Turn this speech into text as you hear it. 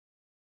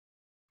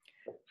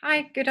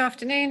Hi, good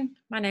afternoon.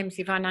 My name is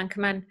Yvonne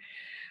Ankerman.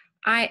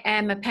 I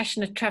am a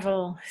passionate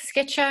travel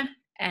sketcher,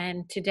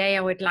 and today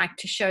I would like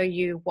to show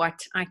you what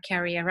I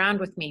carry around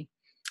with me.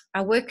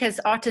 I work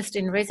as artist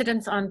in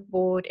residence on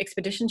board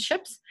expedition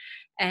ships,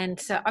 and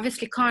so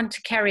obviously can't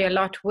carry a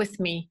lot with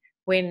me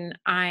when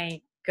I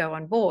go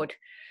on board.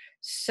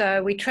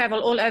 So we travel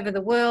all over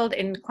the world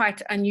in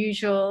quite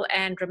unusual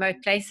and remote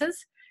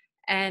places,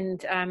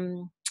 and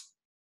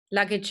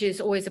luggage is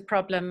always a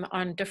problem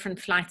on different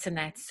flights and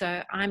that.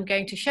 So I'm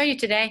going to show you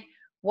today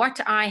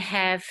what I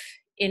have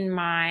in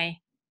my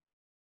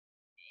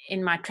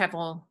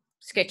travel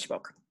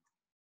sketchbook.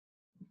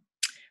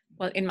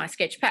 Well, in my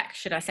sketch pack,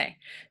 should I say.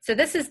 So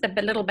this is the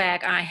little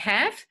bag I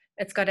have.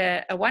 It's got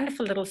a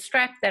wonderful little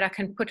strap that I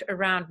can put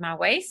around my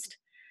waist,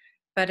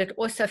 but it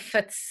also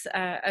fits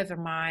over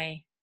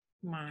my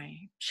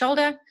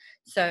shoulder.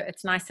 So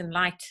it's nice and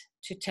light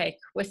to take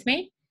with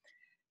me.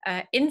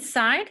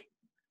 Inside,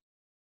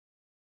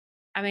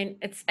 I mean,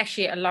 it's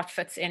actually a lot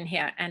fits in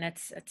here, and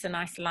it's a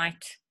nice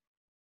light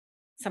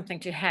something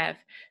to have.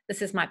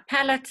 This is my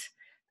palette.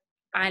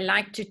 I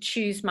like to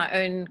choose my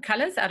own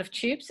colors out of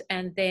tubes,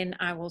 and then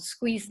I will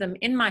squeeze them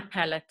in my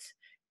palette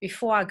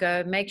before I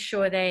go, make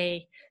sure they're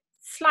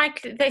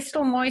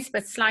still moist,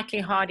 but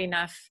slightly hard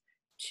enough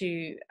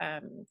to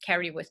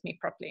carry with me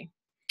properly.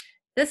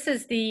 This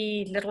is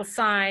the little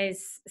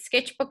size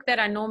sketchbook that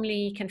I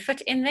normally can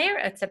fit in there.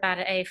 It's about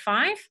an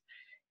A5.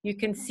 You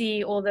can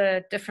see all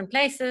the different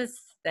places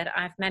that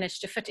I've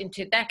managed to fit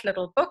into that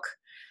little book.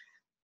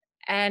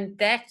 And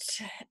that,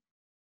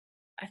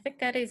 I think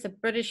that is a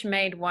British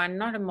made one,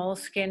 not a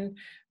moleskin,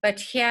 but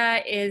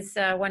here is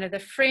one of the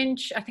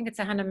French, I think it's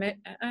a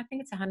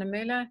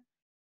Hahnemuller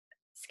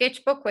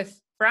sketchbook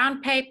with brown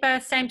paper,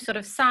 same sort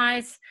of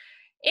size.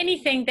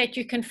 Anything that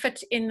you can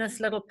fit in this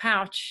little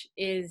pouch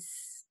is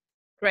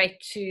great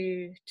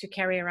to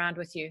carry around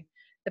with you.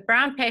 The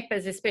brown paper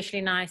is especially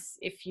nice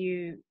if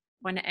you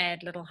want to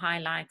add little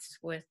highlights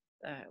with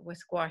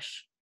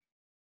gouache.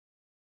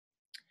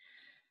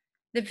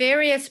 The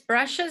various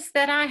brushes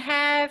that I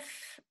have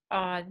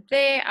are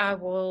there. I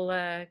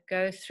will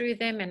go through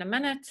them in a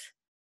minute.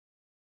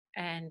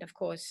 And of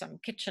course, some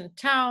kitchen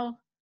towel,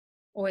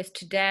 always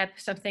to dab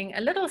something,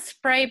 a little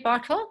spray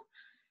bottle.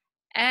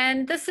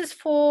 And this is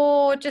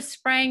for just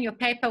spraying your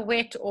paper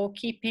wet or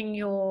keeping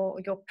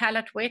your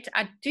palette wet.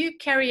 I do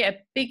carry a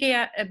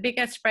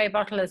bigger spray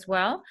bottle as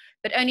well,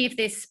 but only if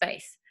there's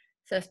space.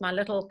 So it's my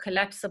little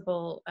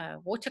collapsible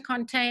water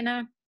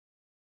container.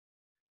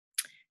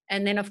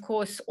 And then, of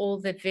course,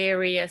 all the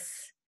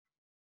various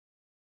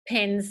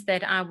pens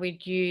that I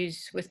would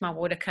use with my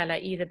watercolor,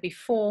 either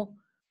before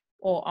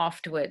or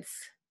afterwards.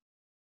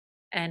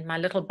 And my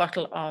little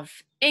bottle of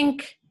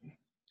ink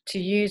to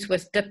use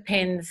with dip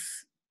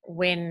pens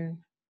when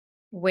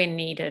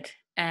needed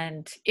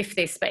and if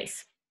there's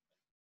space.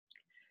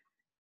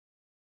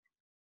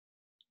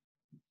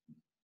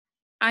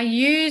 I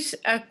use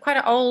quite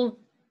an old,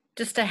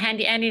 just a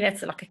handy Andy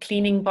that's like a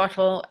cleaning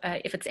bottle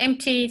if it's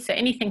empty. So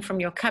anything from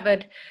your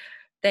cupboard,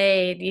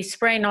 these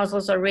spray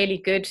nozzles are really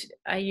good.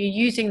 You're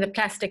using the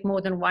plastic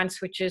more than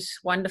once, which is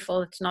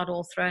wonderful. It's not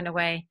all thrown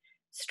away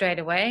straight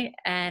away.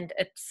 And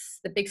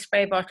the big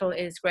spray bottle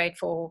is great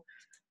for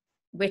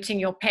wetting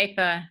your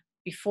paper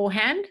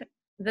beforehand.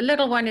 The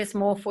little one is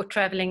more for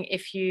traveling.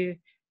 If you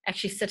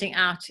actually sitting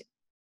out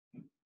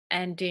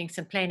and doing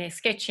some plein air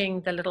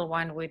sketching, the little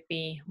one would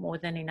be more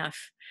than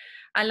enough.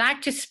 I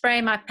like to spray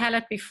my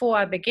palette before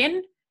I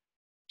begin,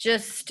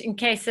 just in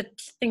case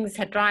things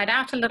had dried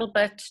out a little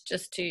bit,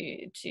 just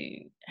to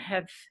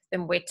have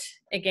them wet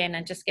again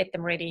and just get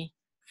them ready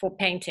for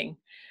painting.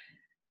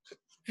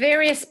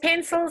 Various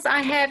pencils,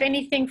 I have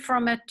anything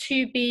from a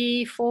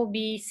 2B,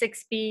 4B,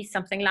 6B,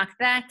 something like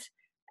that,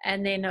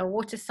 and then a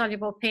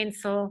water-soluble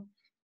pencil,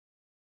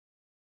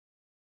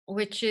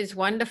 which is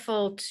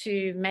wonderful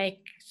to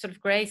make sort of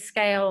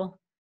grayscale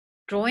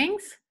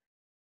drawings.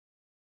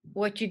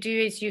 What you do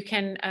is you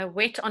can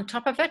wet on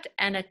top of it,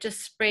 and it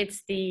just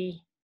spreads the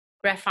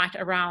graphite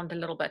around a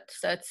little bit.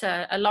 So it's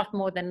a lot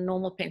more than a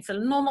normal pencil.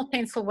 A normal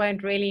pencil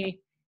won't really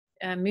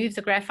move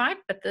the graphite,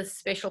 but this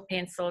special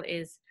pencil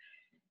is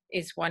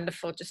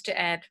wonderful just to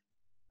add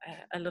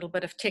a little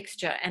bit of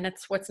texture. And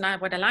it's what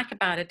I like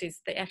about it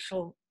is the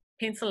actual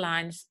pencil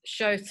lines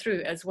show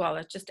through as well.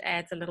 It just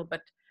adds a little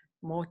bit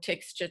more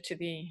texture to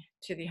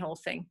the whole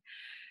thing.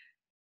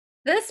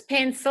 This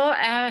pencil,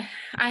 I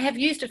have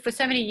used it for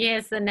so many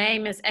years. The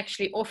name is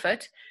actually off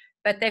it,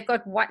 but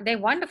they're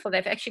wonderful.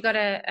 They've actually got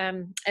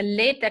a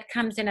lead that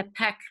comes in a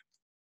pack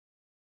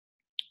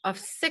of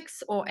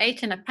 6 or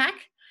 8 in a pack.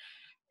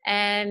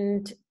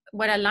 And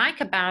what I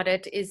like about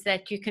it is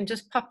that you can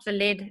just pop the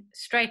lead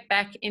straight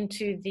back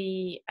into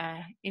the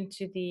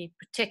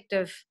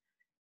protective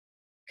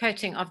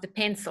coating of the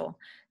pencil.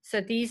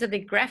 So these are the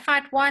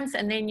graphite ones,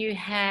 and then you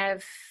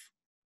have,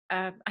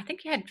 I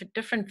think you had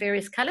different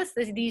various colors.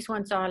 These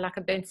ones are like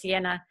a burnt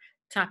sienna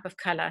type of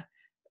color,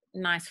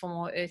 nice for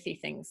more earthy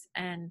things,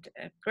 and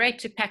great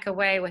to pack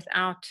away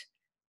without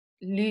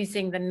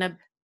losing the nib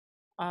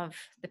of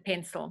the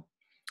pencil.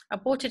 I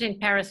bought it in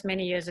Paris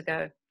many years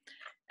ago,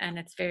 and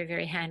it's very,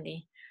 very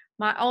handy.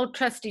 My old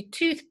trusty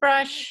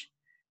toothbrush,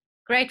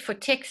 great for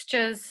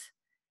textures,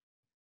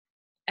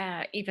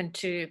 even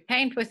to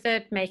paint with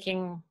it,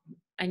 making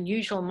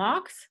unusual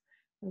marks.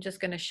 I'm just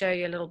going to show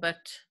you a little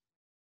bit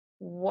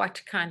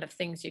what kind of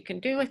things you can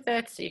do with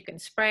it. So you can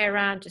spray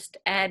around, just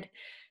add.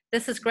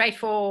 This is great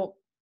for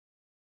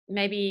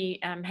maybe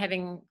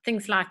having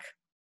things like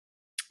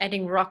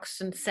adding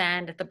rocks and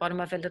sand at the bottom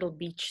of a little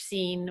beach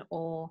scene,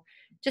 or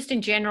just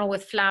in general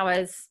with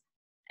flowers,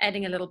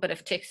 adding a little bit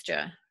of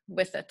texture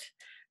with it.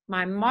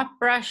 My mop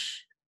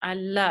brush, I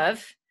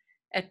love.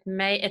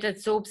 It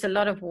absorbs a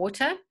lot of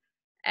water,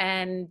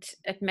 and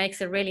it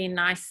makes a really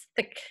nice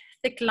thick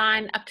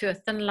line up to a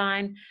thin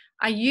line.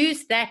 I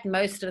use that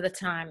most of the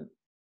time.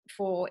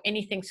 For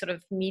anything sort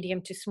of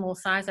medium to small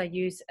size, I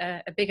use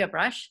a bigger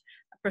brush.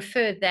 I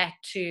prefer that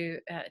to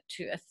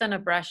a thinner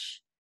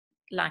brush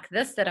like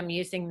this that I'm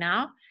using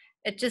now.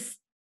 It just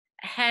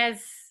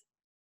has,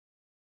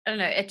 I don't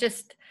know,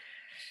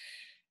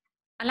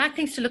 I like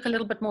things to look a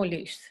little bit more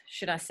loose,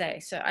 should I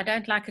say. So I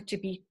don't like it to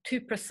be too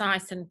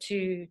precise and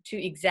too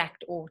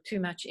exact or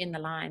too much in the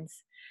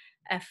lines.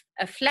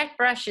 A flat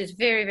brush is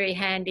very, very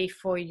handy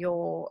for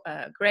your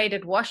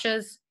graded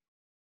washes.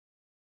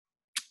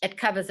 It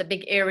covers a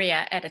big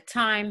area at a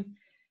time,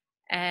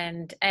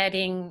 and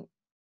adding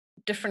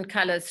different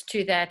colors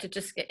to that,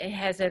 it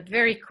has a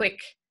very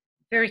quick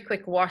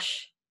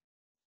wash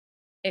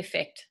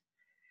effect.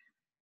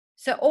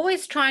 So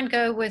always try and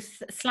go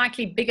with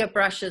slightly bigger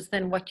brushes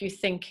than what you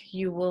think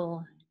you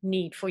will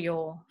need for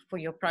your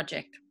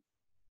project.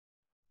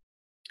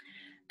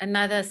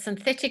 Another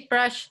synthetic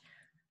brush,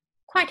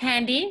 quite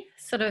handy,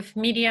 sort of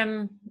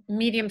medium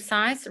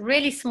size.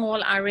 Really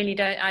small,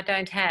 I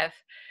don't have.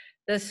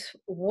 This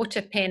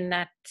water pen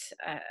that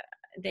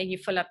there you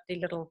fill up the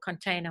little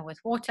container with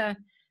water.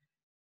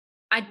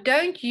 I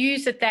don't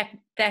use it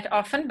that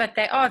often, but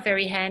they are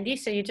very handy.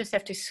 So you just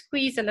have to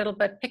squeeze a little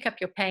bit, pick up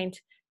your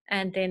paint,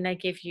 and then they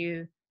give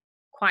you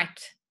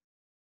quite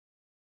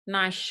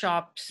nice,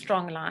 sharp,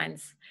 strong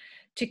lines.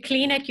 To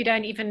clean it, you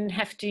don't even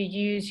have to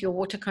use your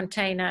water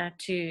container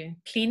to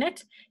clean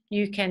it.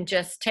 You can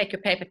just take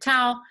your paper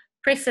towel,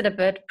 press it a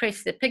bit,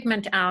 press the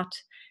pigment out,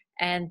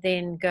 and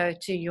then go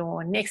to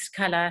your next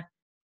color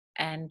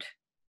and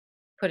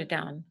put it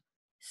down.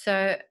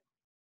 So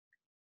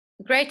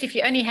great if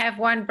you only have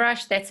one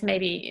brush. That's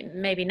maybe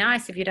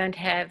nice if you don't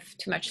have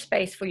too much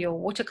space for your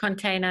water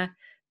container.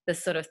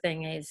 This sort of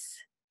thing is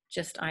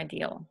just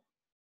ideal.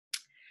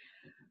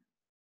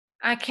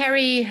 I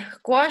carry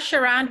gouache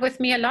around with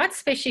me a lot,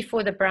 especially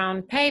for the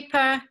brown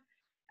paper.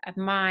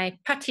 My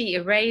putty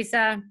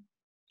eraser,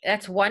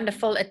 that's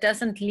wonderful. It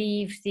doesn't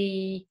leave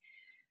the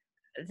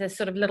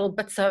sort of little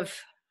bits of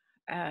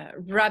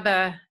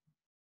rubber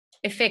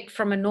effect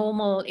from a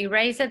normal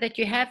eraser that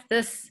you have.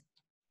 This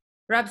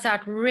rubs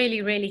out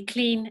really, really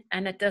clean,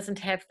 and it doesn't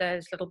have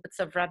those little bits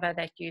of rubber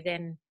that you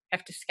then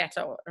have to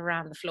scatter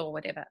around the floor,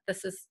 whatever.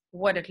 This is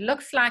what it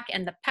looks like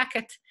in the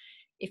packet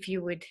if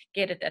you would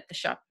get it at the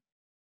shop.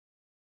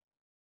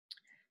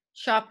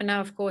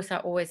 Sharpener, of course, I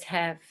always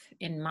have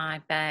in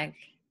my bag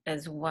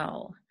as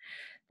well.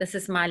 This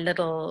is my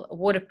little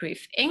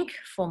waterproof ink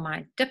for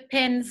my dip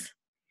pens,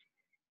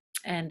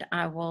 and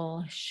I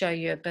will show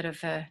you a bit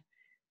of a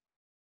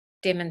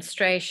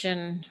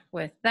demonstration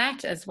with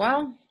that as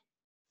well.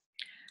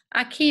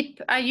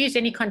 I use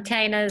any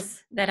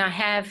containers that I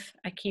have.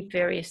 I keep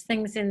various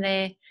things in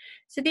there.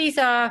 So these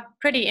are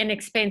pretty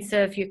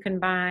inexpensive. You can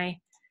buy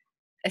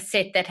a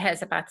set that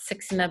has about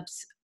 6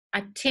 nibs.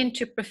 I tend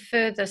to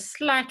prefer the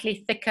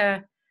slightly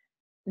thicker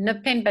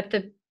nib pen, but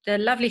the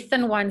lovely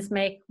thin ones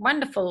make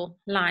wonderful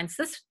lines.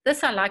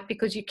 This I like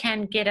because you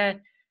can get a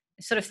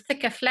sort of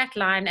thicker flat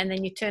line, and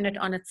then you turn it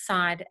on its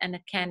side and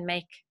it can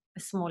make a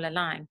smaller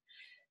line.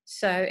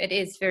 So it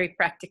is very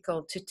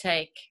practical to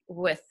take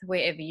with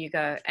wherever you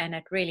go, and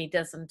it really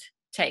doesn't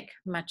take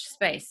much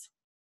space.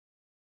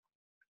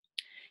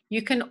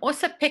 You can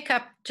also pick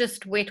up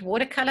just wet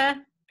watercolor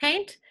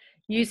paint,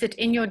 use it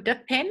in your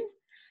dip pen.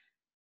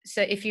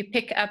 So if you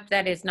pick up,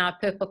 that is now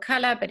purple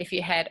color, but if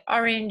you had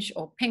orange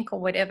or pink or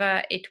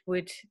whatever, it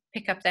would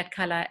pick up that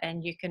color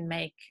and you can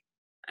make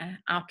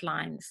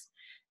outlines.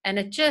 And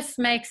it just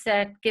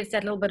gives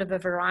that little bit of a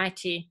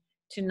variety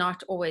to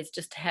not always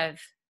just have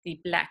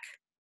the black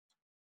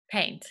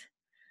paint.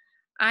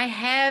 I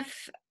have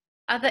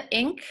other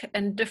ink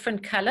in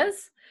different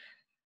colors.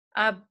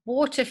 I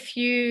bought a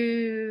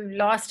few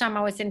last time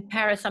I was in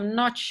Paris. I'm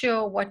not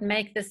sure what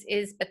make this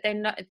is, but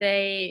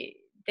they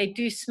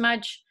do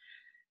smudge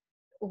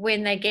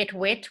when they get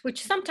wet,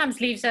 which sometimes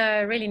leaves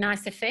a really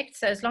nice effect.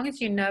 So as long as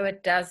you know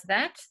it does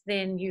that,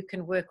 then you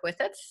can work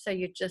with it. So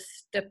you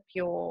just dip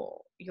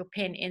your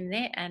pen in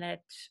there, and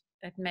it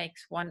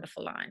makes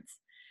wonderful lines,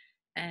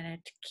 and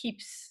it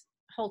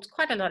holds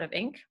quite a lot of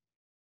ink,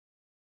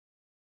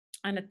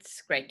 and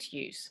it's great to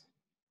use.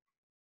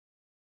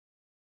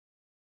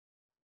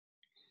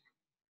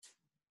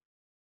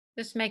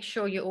 Just make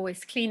sure you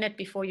always clean it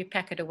before you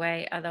pack it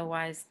away,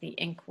 otherwise the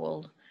ink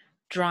will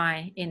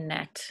dry in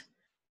that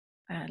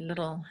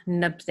little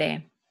nib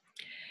there.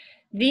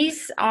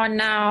 These are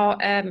now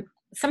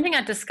something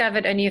I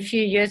discovered only a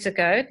few years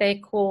ago. They're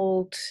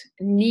called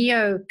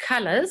Neo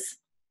Colors,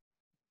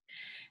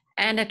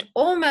 and it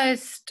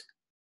almost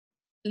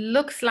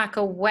looks like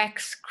a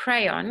wax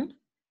crayon,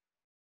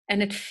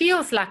 and it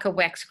feels like a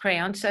wax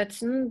crayon. So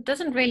it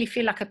doesn't really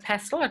feel like a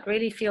pastel. It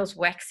really feels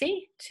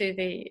waxy to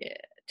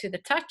the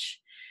touch.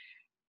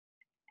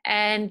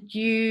 And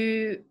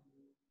you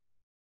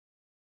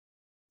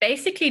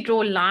basically draw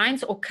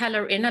lines or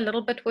color in a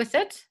little bit with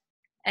it,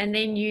 and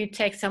then you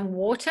take some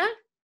water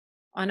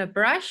on a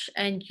brush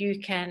and you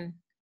can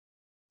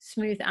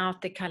smooth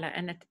out the color,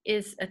 and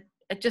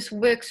it just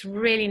works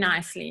really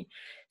nicely.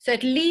 So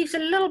it leaves a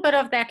little bit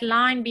of that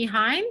line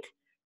behind,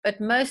 but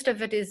most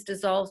of it is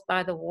dissolved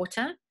by the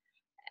water,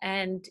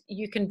 and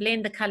you can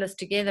blend the colors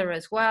together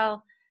as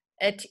well.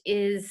 It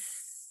is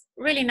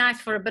really nice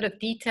for a bit of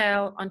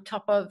detail on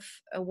top of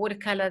a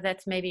watercolor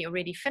that's maybe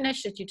already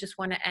finished, that you just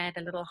want to add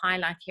a little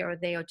highlight here or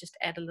there, or just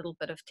add a little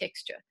bit of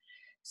texture.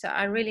 So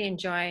I really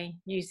enjoy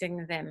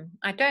using them.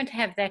 I don't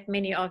have that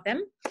many of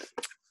them,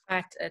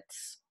 but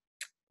it's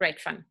great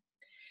fun.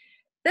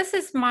 This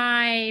is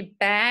my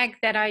bag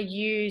that I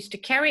use to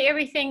carry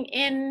everything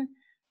in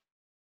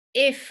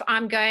if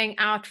I'm going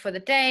out for the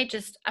day,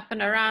 just up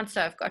and around.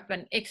 So I've got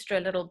an extra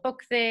little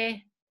book there,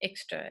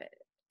 extra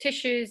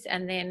tissues,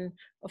 and then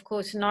of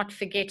course not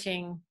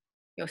forgetting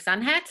your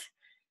sun hat,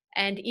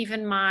 and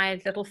even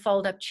my little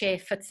fold-up chair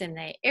fits in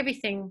there.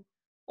 Everything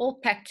all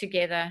packed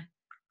together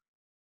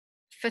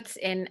fits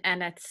in,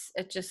 and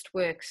it just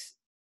works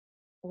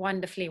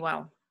wonderfully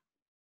well.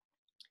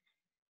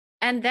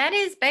 And that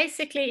is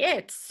basically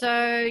it.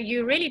 So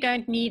you really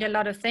don't need a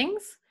lot of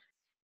things.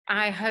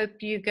 I hope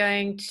you're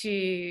going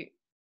to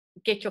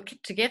get your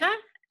kit together,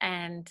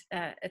 and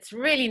it's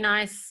really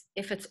nice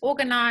if it's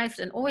organized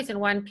and always in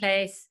one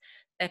place,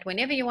 that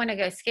whenever you want to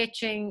go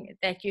sketching,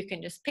 that you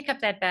can just pick up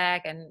that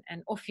bag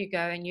and off you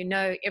go, and you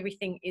know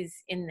everything is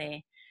in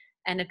there,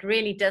 and it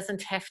really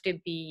doesn't have to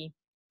be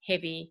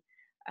heavy.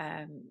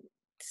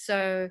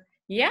 So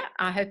yeah,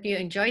 I hope you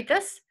enjoyed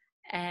this,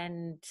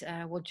 and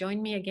will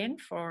join me again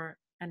for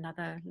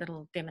another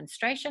little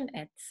demonstration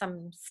at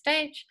some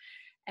stage,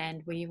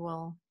 and we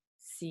will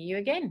see you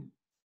again.